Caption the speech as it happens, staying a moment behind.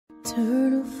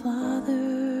Eternal Father,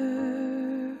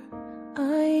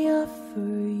 I offer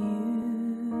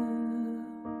you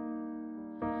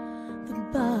the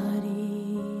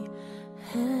body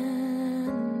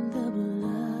and the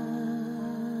blood.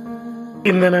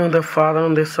 In the name of the Father,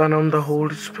 and the Son, and the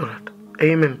Holy Spirit.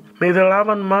 Amen. May the love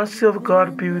and mercy of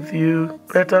God be with you.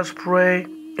 Let us pray.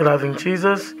 Loving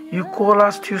Jesus, you call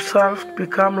us to yourself to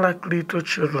become like little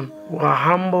children who are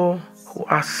humble, who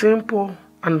are simple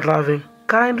and loving.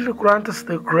 Kindly grant us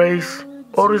the grace,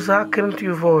 always hearkening to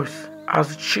your voice,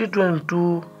 as children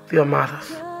do their mothers.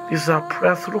 This is our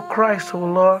prayer through Christ,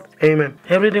 our Lord. Amen.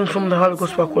 A reading from the Holy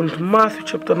Gospel according to Matthew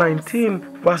chapter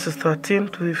 19, verses 13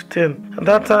 to 15. At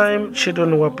that time,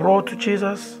 children were brought to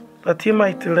Jesus, that he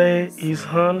might lay his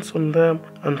hands on them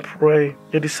and pray.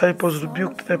 The disciples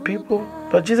rebuked the people,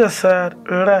 but Jesus said,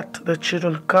 "Let the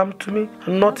children come to me,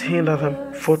 and not hinder them,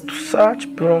 for to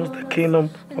such belongs the kingdom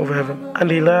of heaven." And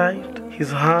he laid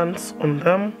his hands on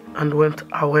them and went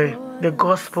away. The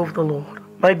Gospel of the Lord.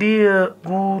 My dear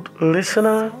good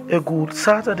listener, a good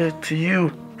Saturday to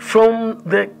you. From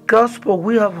the Gospel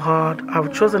we have heard,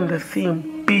 I've chosen the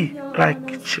theme, Be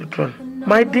Like Children.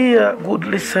 My dear good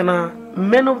listener,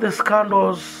 many of the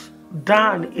scandals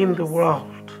done in the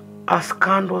world are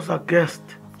scandals against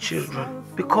children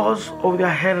because of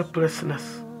their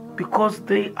helplessness, because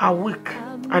they are weak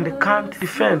and they can't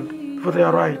defend for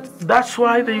their rights. That's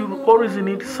why they will always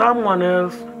need someone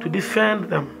else to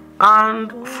defend them.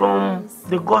 And from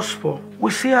the Gospel, we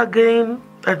see again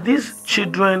that these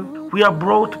children who are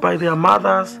brought by their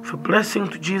mothers for blessing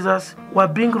to Jesus were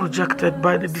being rejected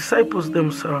by the disciples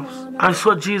themselves. And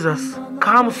so Jesus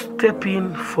comes step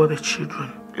in for the children.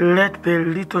 Let the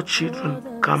little children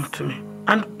come to me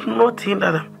and not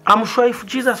hinder them. I'm sure if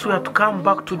Jesus were to come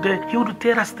back today, he would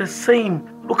tell us the same.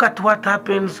 Look at what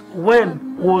happens when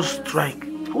wars strike.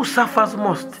 Who suffers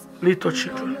most? Little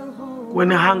children. When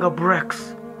hunger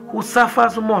breaks, who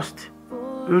suffers most?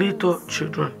 Little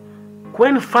children.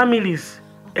 When families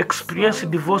experience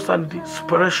divorce and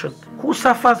separation, who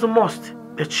suffers most?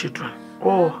 The children.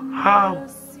 Oh, how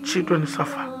children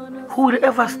suffer. Who will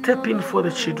ever step in for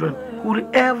the children? Who will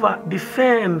ever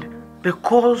defend the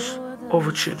cause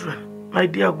of children? My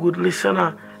dear good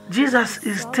listener, Jesus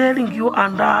is telling you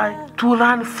and I to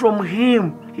learn from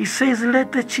him. He says,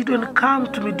 "Let the children come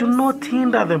to me, do not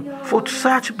hinder them, for to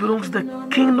such belongs the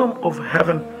kingdom of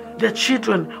heaven." The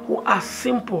children who are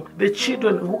simple, the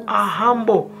children who are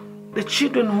humble, the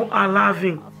children who are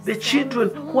loving, the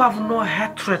children who have no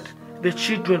hatred, the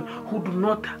children who do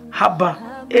not harbor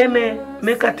any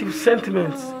negative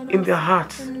sentiments in their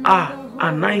hearts are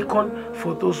an icon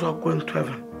for those who are going to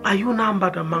heaven. Are you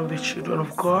numbered among the children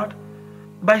of God?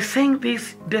 By saying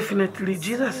this, definitely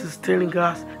Jesus is telling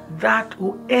us that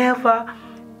whoever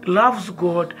loves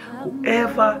God,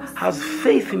 whoever has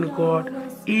faith in God,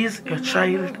 is a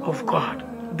child of God.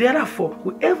 Therefore,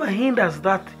 whoever hinders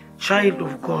that child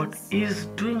of God is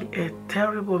doing a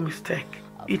terrible mistake.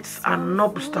 It's an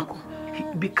obstacle. He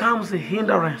becomes a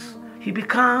hindrance. He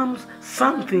becomes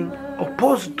something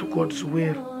opposed to God's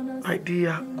will. My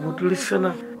dear good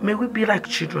listener, may we be like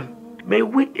children. May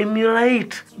we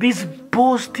emulate these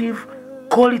positive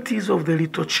qualities of the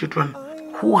little children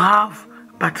who have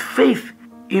but faith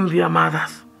in their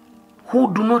mothers,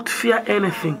 who do not fear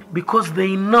anything because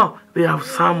they know they have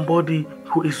somebody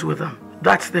who is with them.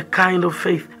 That's the kind of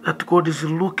faith that God is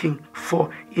looking for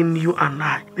in you and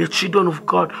I, the children of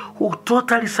God who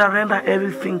totally surrender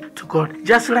everything to God,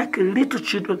 just like little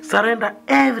children surrender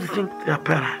everything to their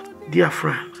parents. Dear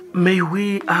friends, may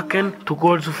we hearken to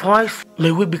God's voice.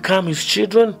 May we become his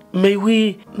children. May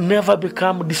we never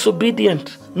become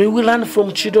disobedient. May we learn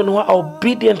from children who are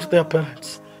obedient to their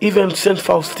parents. Even Saint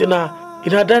Faustina,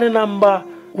 in her diary number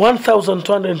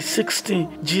 1260,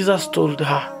 Jesus told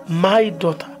her, "My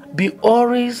daughter, be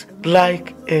always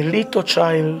like a little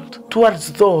child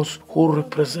towards those who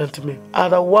represent me.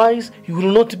 Otherwise, you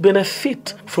will not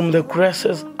benefit from the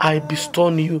graces I bestow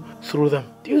on you through them."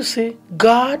 Do you see?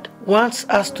 God wants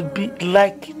us to be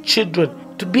like children,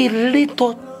 to be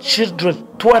little children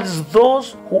towards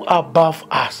those who are above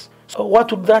us. So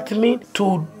what would that mean?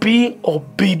 To be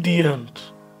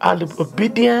obedient. And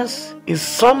obedience is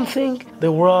something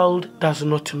the world does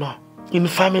not know. In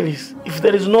families, if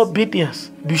there is no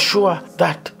obedience, be sure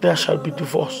that there shall be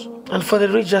divorce. And for the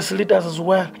religious leaders as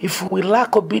well, if we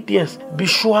lack obedience, be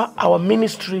sure our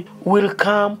ministry will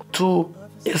come to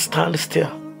a standstill.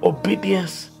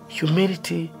 Obedience,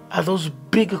 humility are those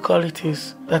big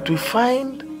qualities that we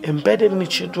find embedded in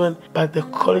children, but the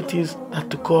qualities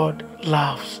that God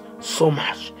loves so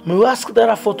much. May we ask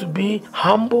therefore to be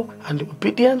humble and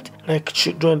obedient like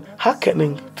children,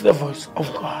 hearkening to the voice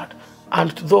of God.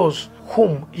 and to those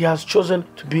whom He has chosen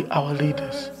to be our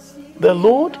leaders. The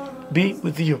Lord be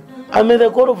with you. And may the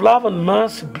God of love and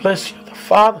mercy bless you, the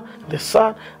Father, the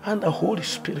Son, and the Holy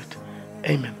Spirit.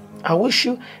 Amen. I wish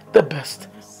you the best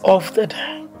of the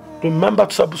day. Remember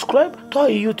to subscribe to our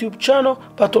YouTube channel,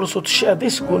 but also to share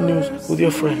this good news with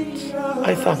your friends.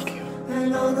 I thank you.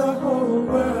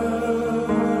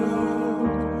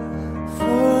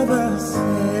 For the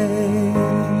sake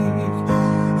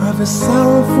of a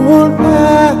sorrowful